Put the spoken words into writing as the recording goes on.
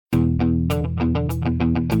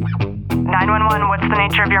What's the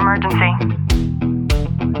nature of your emergency?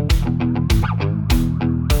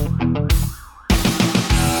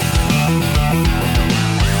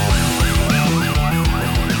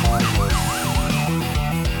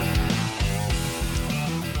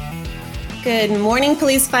 Good morning,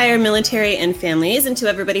 police, fire, military, and families, and to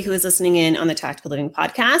everybody who is listening in on the Tactical Living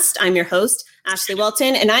podcast. I'm your host, Ashley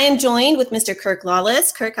Welton, and I am joined with Mr. Kirk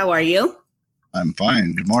Lawless. Kirk, how are you? I'm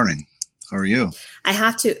fine. Good morning. How are you?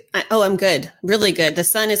 I'm good. Really good. The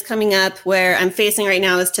sun is coming up. Where I'm facing right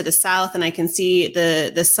now is to the south, and I can see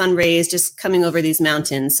the sun rays just coming over these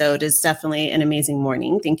mountains. So it is definitely an amazing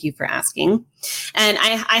morning. Thank you for asking. And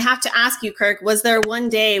I have to ask you, Kirk, was there one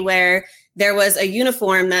day where there was a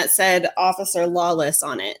uniform that said Officer Lawless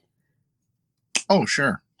on it? Oh,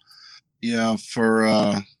 sure. Yeah,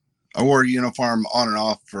 I wore a uniform on and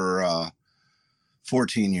off for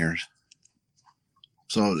 14 years.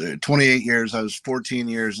 So 28 years, I was 14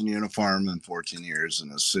 years in uniform and 14 years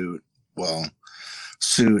in a suit. Well,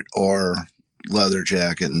 suit or leather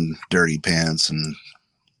jacket and dirty pants and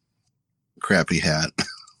crappy hat.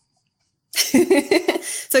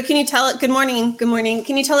 So good morning.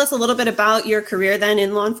 Can you tell us a little bit about your career then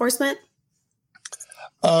in law enforcement?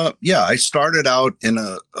 Yeah, I started out in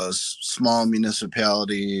a small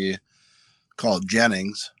municipality called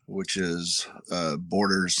Jennings, which is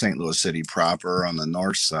borders St. Louis City proper on the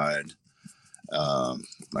north side.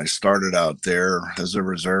 I started out there as a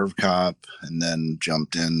reserve cop and then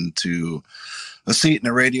jumped into a seat in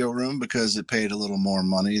the radio room because it paid a little more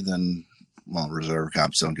money than, well, reserve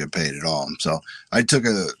cops don't get paid at all. So I took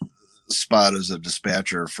a spot as a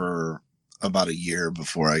dispatcher for about a year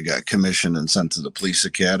before I got commissioned and sent to the police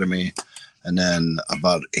academy. And then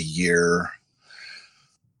about a year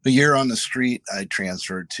on the street, I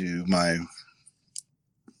transferred to my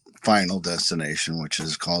final destination, which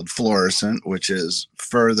is called Florissant, which is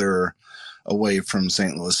further away from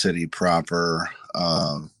St. Louis City proper,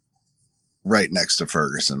 right next to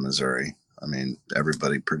Ferguson, Missouri. I mean,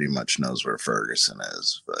 everybody pretty much knows where Ferguson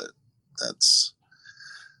is, but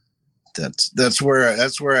that's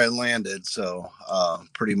where I landed. So,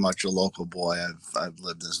 pretty much a local boy. I've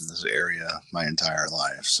lived in this area my entire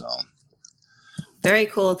life. So. Very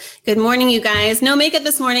cool. Good morning, you guys. No makeup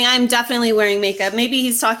this morning. I'm definitely wearing makeup. Maybe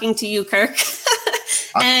he's talking to you, Kirk.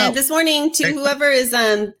 And this morning to whoever is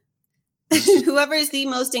the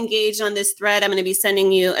most engaged on this thread, I'm going to be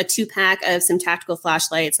sending you a 2-pack of some tactical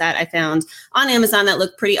flashlights that I found on Amazon that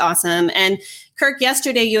look pretty awesome. And Kirk,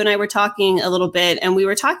 yesterday you and I were talking a little bit, and we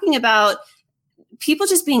were talking about people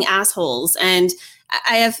just being assholes. And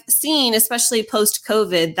I have seen, especially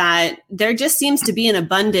post-COVID, that there just seems to be an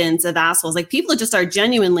abundance of assholes. Like, people just are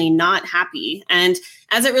genuinely not happy. And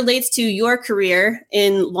as it relates to your career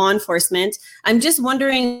in law enforcement, I'm just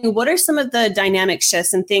wondering, what are some of the dynamic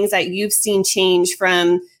shifts and things that you've seen change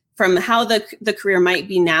from how the career might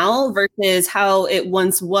be now versus how it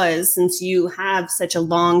once was, since you have such a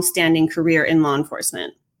long-standing career in law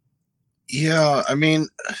enforcement? Yeah, I mean,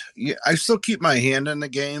 I still keep my hand in the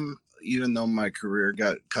game, even though my career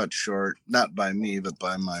got cut short, not by me, but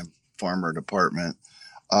by my former department.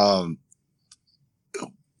 Well,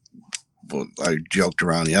 I joked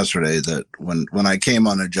around yesterday that when I came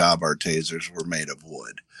on a job, our tasers were made of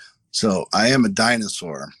wood. So I am a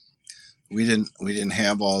dinosaur. We didn't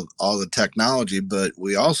have all the technology, but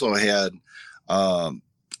we also had,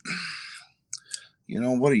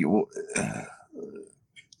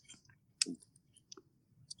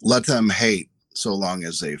 let them hate so long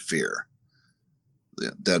as they fear.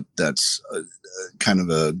 That's kind of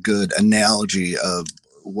a good analogy of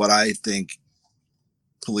what I think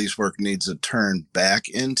police work needs to turn back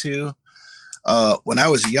into. When I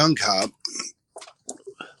was a young cop,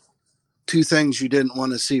 2 things you didn't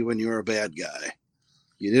want to see when you were a bad guy.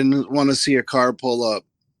 You didn't want to see a car pull up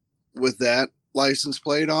with that license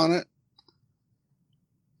plate on it,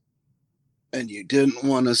 and you didn't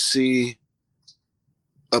want to see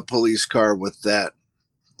a police car with that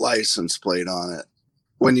license plate on it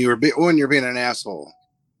when you're being an asshole.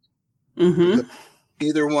 Mm-hmm.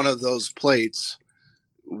 Either one of those plates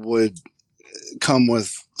would come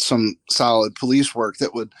with some solid police work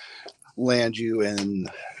that would land you in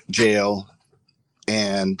jail,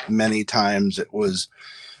 and many times it was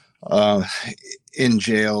in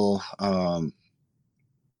jail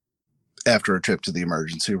after a trip to the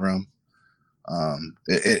emergency room.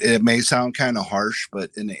 It may sound kind of harsh, but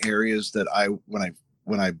in the areas that when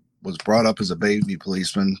I was brought up as a baby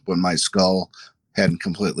policeman, when my skull hadn't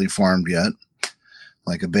completely formed yet,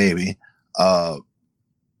 like a baby,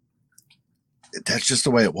 that's just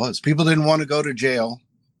the way it was. People didn't want to go to jail.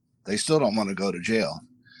 They still don't want to go to jail,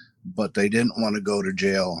 but they didn't want to go to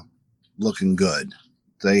jail looking good.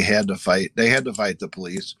 They had to fight the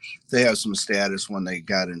police. They have some status when they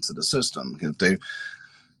got into the system. If they,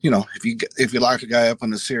 if you locked a guy up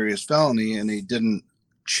on a serious felony and he didn't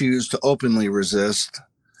choose to openly resist,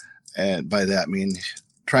 and by that I mean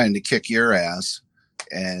trying to kick your ass,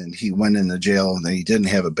 and he went into jail and he didn't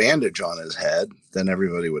have a bandage on his head, then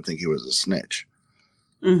everybody would think he was a snitch.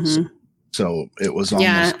 Mm-hmm. So it was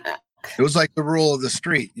almost, it was like the rule of the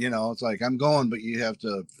street, it's like, I'm going, but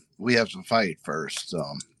we have to fight first. So.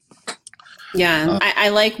 Yeah, I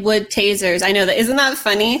like wood tasers. I know that. Isn't that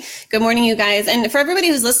funny? Good morning, you guys. And for everybody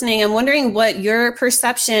who's listening, I'm wondering what your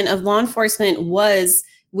perception of law enforcement was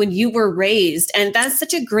when you were raised. And that's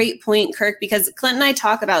such a great point, Kirk, because Clint and I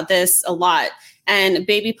talk about this a lot. And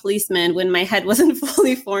baby policeman, when my head wasn't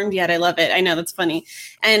fully formed yet. I love it. I know, that's funny.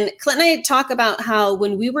 And Clint and I talk about how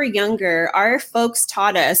when we were younger, our folks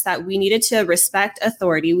taught us that we needed to respect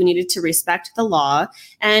authority. We needed to respect the law.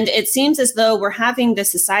 And it seems as though we're having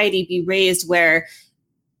this society be raised where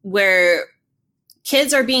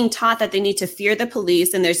kids are being taught that they need to fear the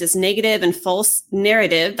police. And there's this negative and false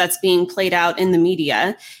narrative that's being played out in the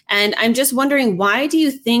media. And I'm just wondering, why do you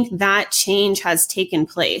think that change has taken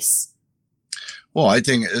place? Well, I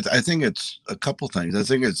think it's a couple things. I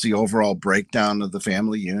think it's the overall breakdown of the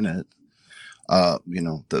family unit. The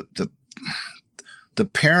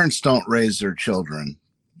parents don't raise their children,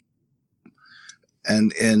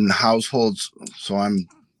 and in households. So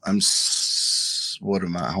what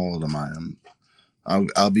am I? How old am I?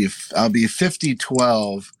 I'll be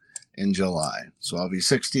 50-12 in July. So I'll be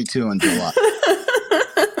 62 in July.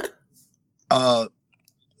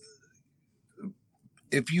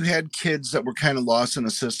 If you had kids that were kind of lost in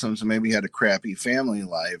the systems and maybe had a crappy family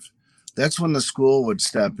life, that's when the school would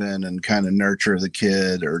step in and kind of nurture the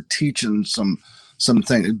kid or teach them some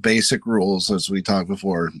basic rules, as we talked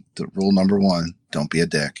before. The rule number 1, don't be a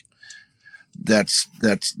dick. That's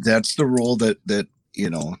the rule that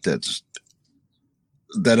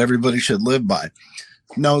everybody should live by.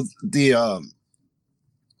 No,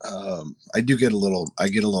 I get a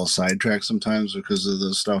little sidetracked sometimes because of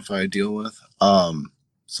the stuff I deal with.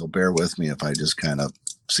 So bear with me if I just kind of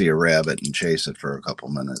see a rabbit and chase it for a couple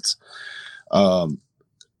minutes.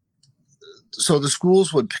 So the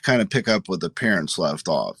schools would kind of pick up what the parents left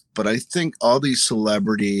off. But I think all these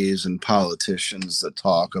celebrities and politicians that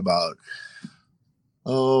talk about,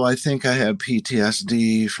 I think I have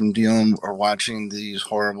PTSD from dealing or watching these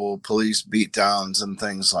horrible police beatdowns and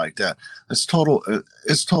things like that. It's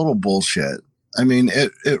total bullshit. I mean,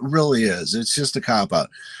 it really is. It's just a cop out.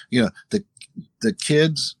 The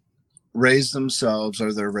kids raise themselves,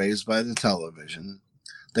 or they're raised by the television.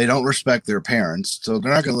 They don't respect their parents, so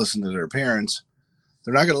they're not going to listen to their parents.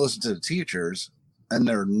 They're not going to listen to the teachers, and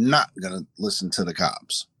they're not going to listen to the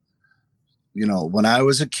cops. When I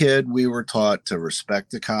was a kid, we were taught to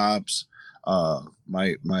respect the cops.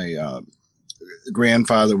 My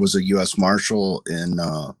grandfather was a U.S. Marshal in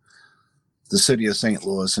the city of St.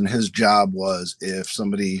 Louis, and his job was, if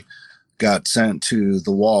somebody got sent to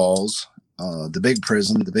the walls,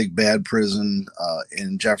 the big bad prison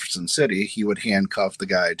in Jefferson City, he would handcuff the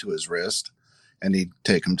guy to his wrist, and he'd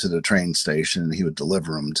take him to the train station, and he would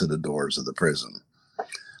deliver him to the doors of the prison.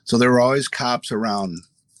 So there were always cops around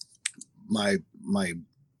my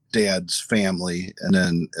dad's family. And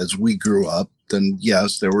then as we grew up, then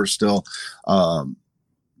yes, there were still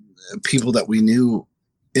people that we knew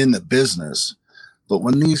in the business. But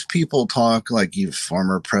when these people talk like you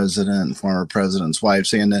former president's wife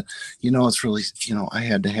saying that, it's really, I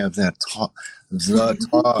had to have that talk,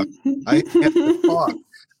 I had to talk.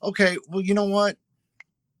 Okay, well, you know what?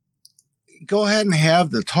 Go ahead and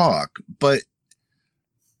have the talk, but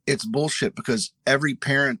it's bullshit, because every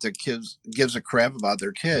parent that gives a crap about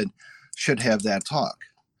their kid should have that talk.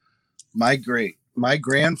 My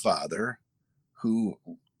grandfather, who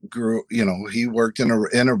grew, he worked in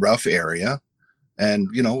a rough area, and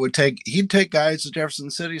he'd take guys to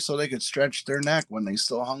Jefferson City so they could stretch their neck when they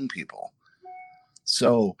still hung people.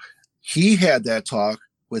 So he had that talk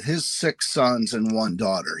with his 6 sons and 1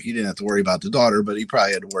 daughter. He didn't have to worry about the daughter, but he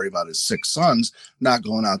probably had to worry about his 6 sons not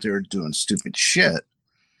going out there doing stupid shit.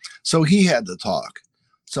 So he had the talk.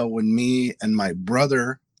 So when me and my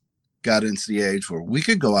brother got into the age where we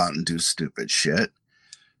could go out and do stupid shit,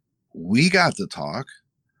 we got the talk.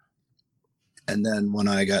 And then when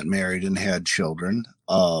I got married and had children,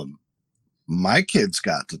 my kids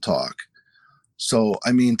got to talk. So,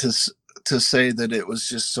 I mean, to say that it was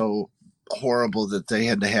just so horrible that they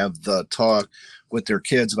had to have the talk with their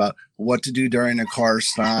kids about what to do during a car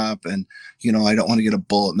stop, and, I don't want to get a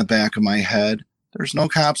bullet in the back of my head. There's no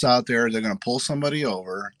cops out there. They're going to pull somebody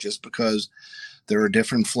over just because they're a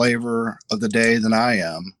different flavor of the day than I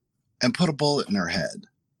am and put a bullet in their head.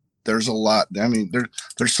 There's a lot. I mean,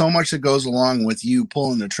 there's so much that goes along with you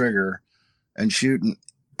pulling the trigger and shooting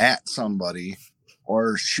at somebody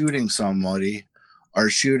or shooting somebody or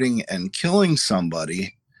shooting and killing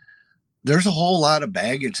somebody. There's a whole lot of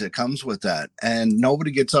baggage that comes with that. And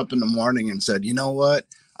nobody gets up in the morning and said, you know what?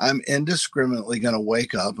 I'm indiscriminately going to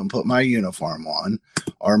wake up and put my uniform on,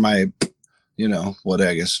 or my, what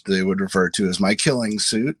I guess they would refer to as my killing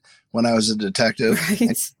suit when I was a detective, right,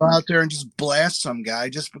 and go out there and just blast some guy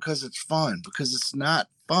just because it's fun, because it's not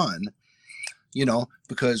fun,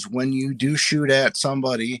 because when you do shoot at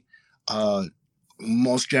somebody,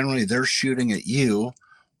 most generally they're shooting at you.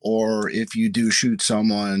 Or if you do shoot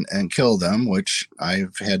someone and kill them, which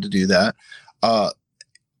I've had to do that,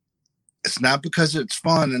 it's not because it's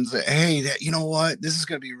fun and say, hey, you know what? This is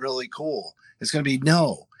going to be really cool. It's going to be,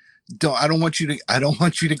 no, I don't want you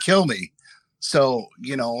to kill me. So,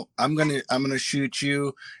 I'm going to shoot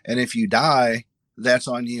you. And if you die, that's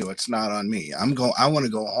on you. It's not on me. I want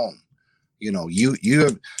to go home.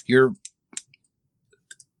 You're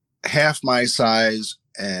half my size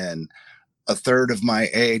and a third of my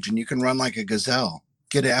age, and you can run like a gazelle.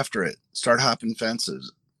 Get after it. Start hopping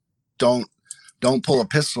fences. Don't pull a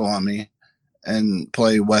pistol on me and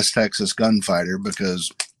play West Texas gunfighter,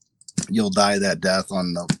 because you'll die that death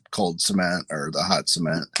on the cold cement or the hot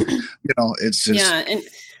cement. It's just, yeah. And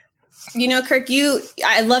Kirk,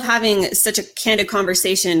 I love having such a candid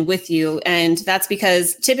conversation with you. And that's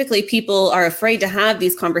because typically people are afraid to have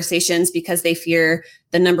these conversations because they fear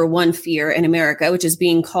the number one fear in America, which is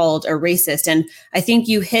being called a racist. And I think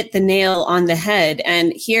you hit the nail on the head.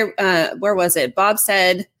 And here, where was it? Bob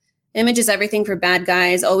said, image is everything for bad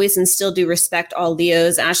guys, always and still do respect all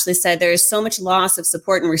Leos. Ashley said there is so much loss of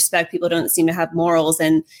support and respect. People don't seem to have morals.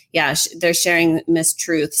 And yeah, they're sharing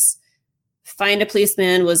mistruths. Find a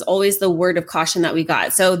policeman was always the word of caution that we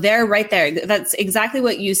got. So they're right there. That's exactly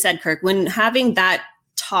what you said, Kirk. When having that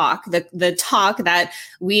talk, the talk that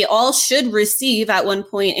we all should receive at one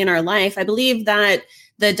point in our life, I believe that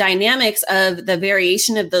the dynamics of the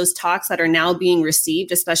variation of those talks that are now being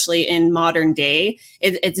received, especially in modern day,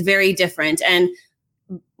 it's very different. And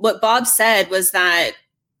what Bob said was that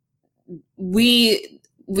we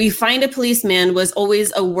find a policeman was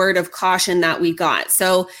always a word of caution that we got.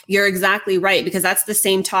 So you're exactly right, because that's the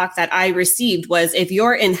same talk that I received was if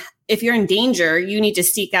you're in danger, you need to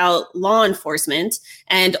seek out law enforcement.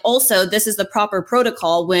 And also this is the proper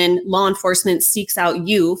protocol when law enforcement seeks out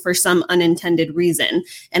you for some unintended reason.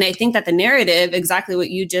 And I think that the narrative, exactly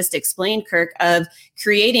what you just explained, Kirk, of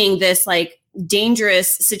creating this like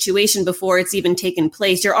dangerous situation before it's even taken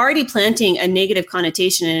place, you're already planting a negative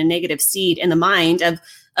connotation and a negative seed in the mind of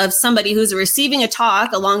somebody who's receiving a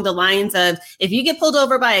talk along the lines of, if you get pulled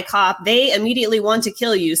over by a cop, they immediately want to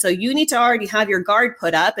kill you. So you need to already have your guard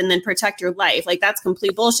put up and then protect your life. Like, that's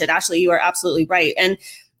complete bullshit. Ashley, you are absolutely right. And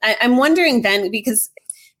I'm wondering then, because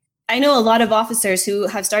I know a lot of officers who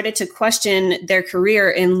have started to question their career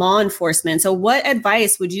in law enforcement. So what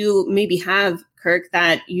advice would you maybe have, Kirk,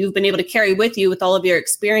 that you've been able to carry with you with all of your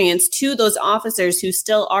experience to those officers who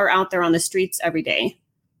still are out there on the streets every day?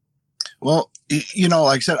 Well,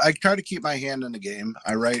 like I said, I try to keep my hand in the game.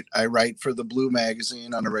 I write for the Blue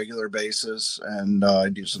magazine on a regular basis, and I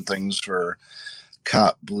do some things for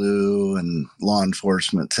Cop Blue and Law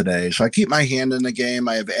Enforcement Today. So I keep my hand in the game.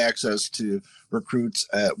 I have access to recruits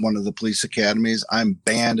at one of the police academies. I'm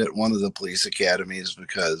banned at one of the police academies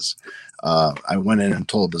because I went in and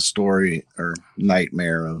told the story or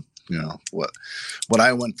nightmare of what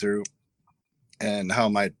I went through and how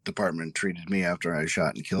my department treated me after I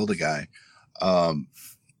shot and killed a guy.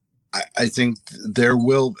 I think there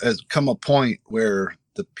will come a point where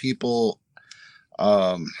the people,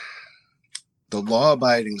 the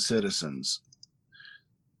law-abiding citizens,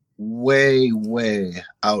 way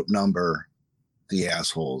outnumber the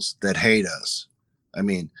assholes that hate us. I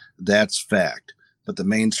mean, that's fact. But the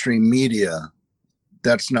mainstream media,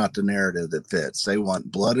 that's not the narrative that fits. They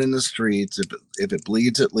want blood in the streets. If it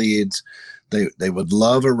bleeds, it leads. They would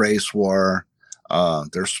love a race war.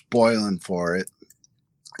 They're spoiling for it.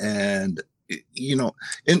 And,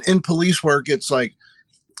 in police work, it's like,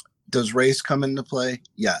 does race come into play?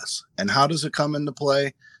 Yes. And how does it come into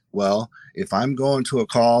play? Well, if I'm going to a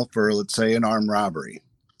call for, let's say, an armed robbery,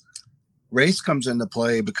 race comes into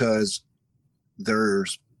play because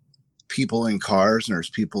there's people in cars and there's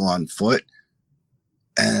people on foot.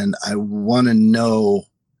 And I want to know,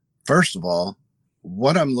 first of all,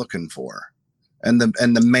 what I'm looking for. And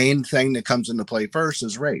the main thing that comes into play first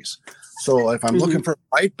is race. So if I'm looking for a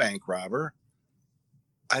white bank robber,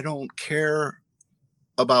 don't care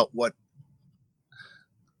about what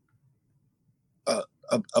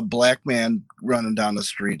a black man running down the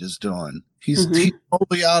street is doing. He's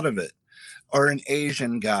totally out of it. Or an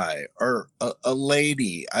Asian guy or a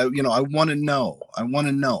lady. I want to know. I want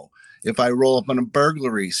to know. If I roll up on a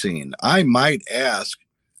burglary scene, I might ask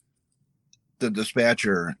the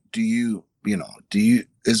dispatcher, does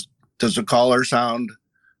the caller sound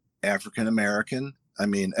African American? I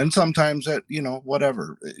mean, and sometimes that,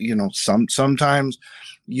 whatever, sometimes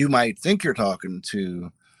you might think you're talking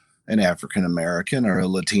to an African American or a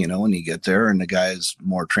Latino when you get there, and the guy's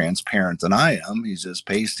more transparent than I am. He's just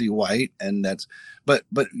pasty white, and but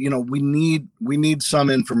we need some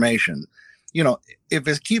information. If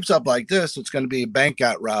it keeps up like this, it's going to be a bank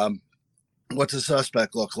got robbed. What's the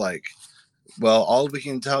suspect look like? Well, all we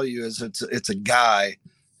can tell you is it's a guy,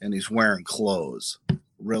 and he's wearing clothes.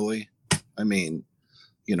 Really? I mean,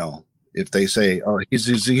 if they say, oh,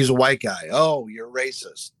 he's a white guy. Oh, you're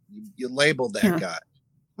racist. You labeled that guy.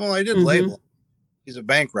 Well, I did label him. He's a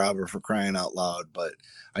bank robber, for crying out loud, but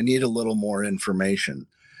I need a little more information.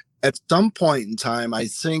 At some point in time, I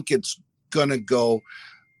think it's going to go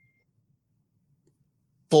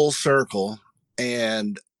full circle,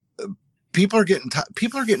 and people are getting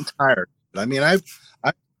tired. I mean, I've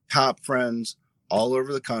cop friends all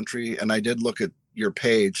over the country, and I did look at your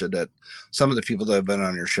page that some of the people that have been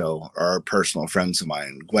on your show are personal friends of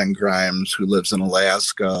mine. Gwen Grimes, who lives in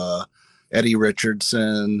Alaska, Eddie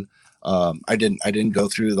Richardson. I didn't go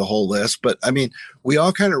through the whole list, but I mean, we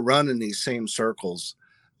all kind of run in these same circles.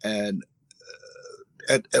 And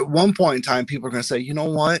at one point in time, people are going to say, you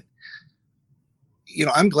know what?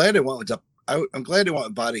 I'm glad they went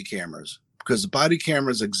with body cameras, because the body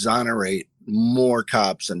cameras exonerate more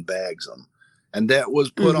cops and bags them. And that was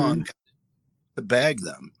put on to bag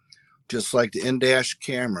them, just like the in-dash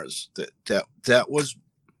cameras. That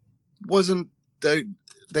wasn't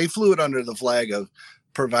they flew it under the flag of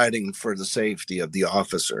providing for the safety of the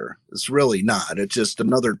officer. It's really not. It's just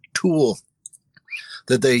another tool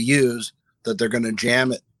that they use, that they're going to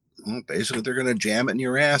jam it. Well, basically, they're going to jam it in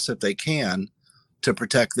your ass if they can, to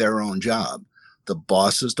protect their own job. The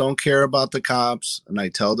bosses don't care about the cops. And I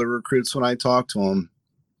tell the recruits when I talk to them,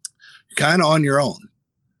 you're kind of on your own.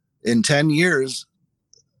 In 10 years,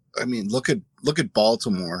 I mean, look at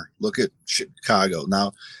Baltimore, look at Chicago.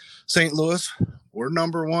 Now, St. Louis, we're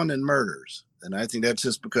number one in murders. And I think that's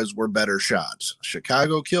just because we're better shots.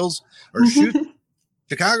 Chicago kills or shoots.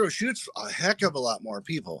 Chicago shoots a heck of a lot more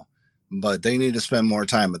people, but they need to spend more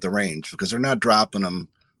time at the range, because they're not dropping them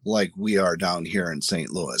like we are down here in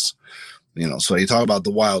St. Louis. So you talk about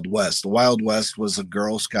the Wild West. The Wild West was a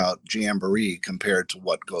Girl Scout jamboree compared to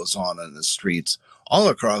what goes on in the streets all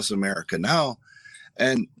across America now.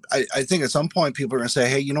 And I think at some point people are going to say,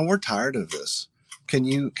 hey, we're tired of this. Can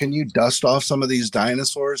you dust off some of these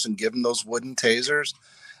dinosaurs and give them those wooden tasers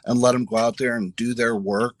and let them go out there and do their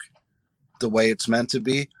work the way it's meant to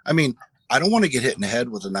be? I mean, I don't want to get hit in the head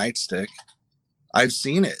with a nightstick. I've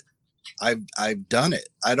seen it. I've done it.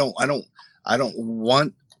 I don't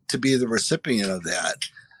want to be the recipient of that.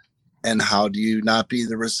 And how do you not be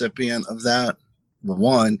the recipient of that?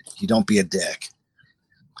 One, you don't be a dick.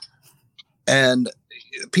 And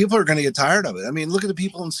people are going to get tired of it. I mean, look at the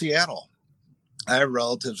people in Seattle. I have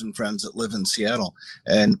relatives and friends that live in Seattle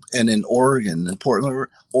and in Oregon, in Portland,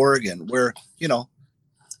 Oregon, where,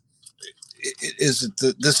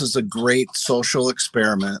 this is a great social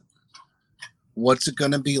experiment. What's it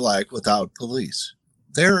going to be like without police?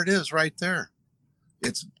 There it is right there.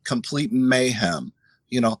 It's complete mayhem.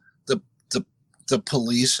 The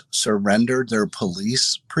police surrendered their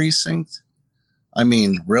police precinct. I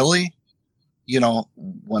mean, really?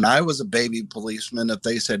 When I was a baby policeman, if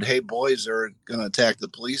they said, hey, boys, they're going to attack the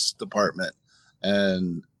police department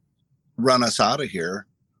and run us out of here,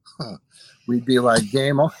 we'd be like,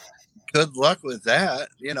 game on. Good luck with that.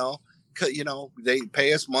 They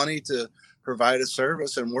pay us money to provide a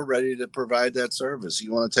service, and we're ready to provide that service.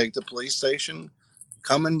 You want to take the police station?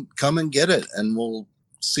 Come and get it, and we'll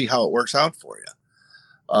see how it works out for you.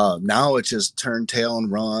 Now it's just turn tail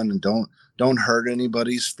and run, and don't hurt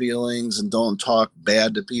anybody's feelings, and don't talk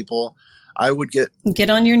bad to people. I would get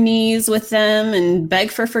on your knees with them and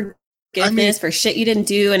beg for forgiveness for shit you didn't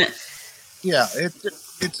do. And yeah,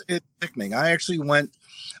 it's sickening. I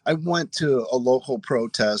went to a local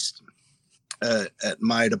protest at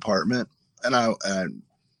my department, and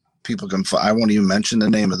people can. I won't even mention the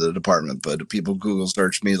name of the department, but if people Google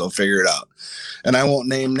search me, they'll figure it out. And I won't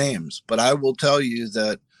name names, but I will tell you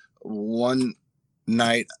that one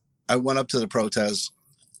night I went up to the protest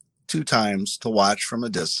 2 times to watch from a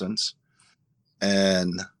distance.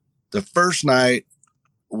 And the first night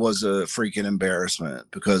was a freaking embarrassment,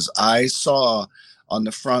 because I saw on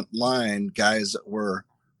the front line guys that were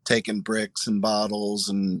taking bricks and bottles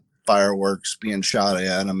and fireworks being shot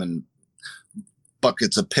at them and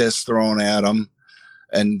buckets of piss thrown at them.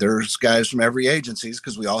 And there's guys from every agencies,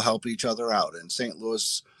 because we all help each other out in St.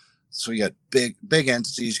 Louis. So you got big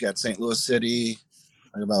entities. You got St. Louis City,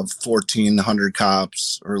 like about 1,400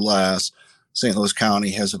 cops or less. St. Louis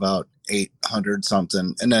County has about 800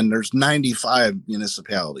 something. And then there's 95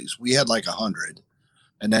 municipalities. We had like 100.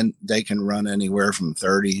 And then they can run anywhere from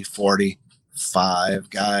 30, 45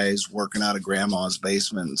 guys working out of grandma's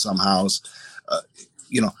basement in some house.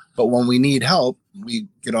 But when we need help, we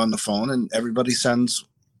get on the phone and everybody sends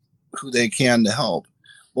who they can to help.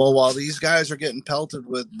 Well, while these guys are getting pelted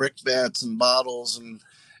with brickbats and bottles, and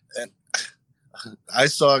I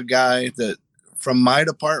saw a guy that from my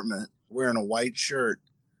department wearing a white shirt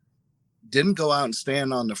didn't go out and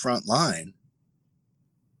stand on the front line.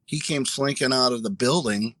 He came slinking out of the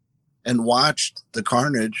building and watched the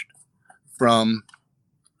carnage from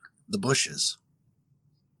the bushes.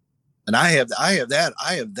 And I have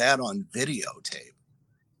that on videotape,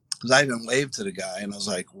 because I even waved to the guy and I was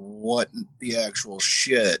like, what the actual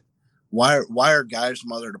shit? Why are guys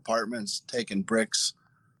from other departments taking bricks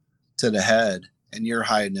to the head and you're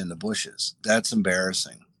hiding in the bushes? That's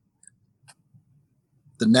embarrassing.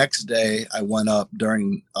 The next day I went up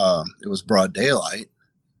during, it was broad daylight,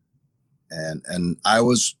 and I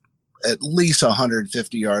was at least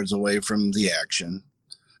 150 yards away from the action.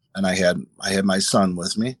 And I had my son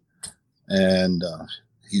with me. And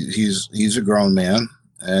he's a grown man,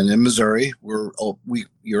 and in Missouri,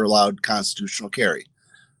 you're allowed constitutional carry.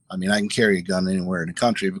 I mean, I can carry a gun anywhere in the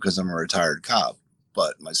country because I'm a retired cop.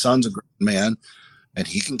 But my son's a grown man, and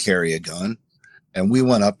he can carry a gun. And we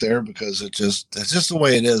went up there because that's just the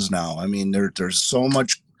way it is now. I mean, there's so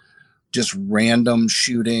much just random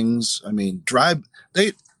shootings. I mean,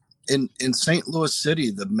 in St. Louis City,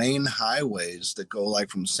 the main highways that go like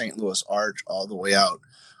from St. Louis Arch all the way out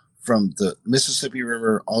from the Mississippi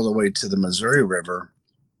River all the way to the Missouri River,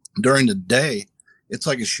 during the day, it's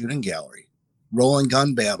like a shooting gallery, rolling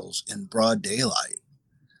gun battles in broad daylight.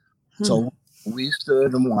 So we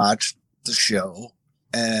stood and watched the show,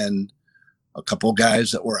 and a couple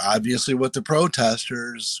guys that were obviously with the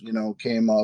protesters, came up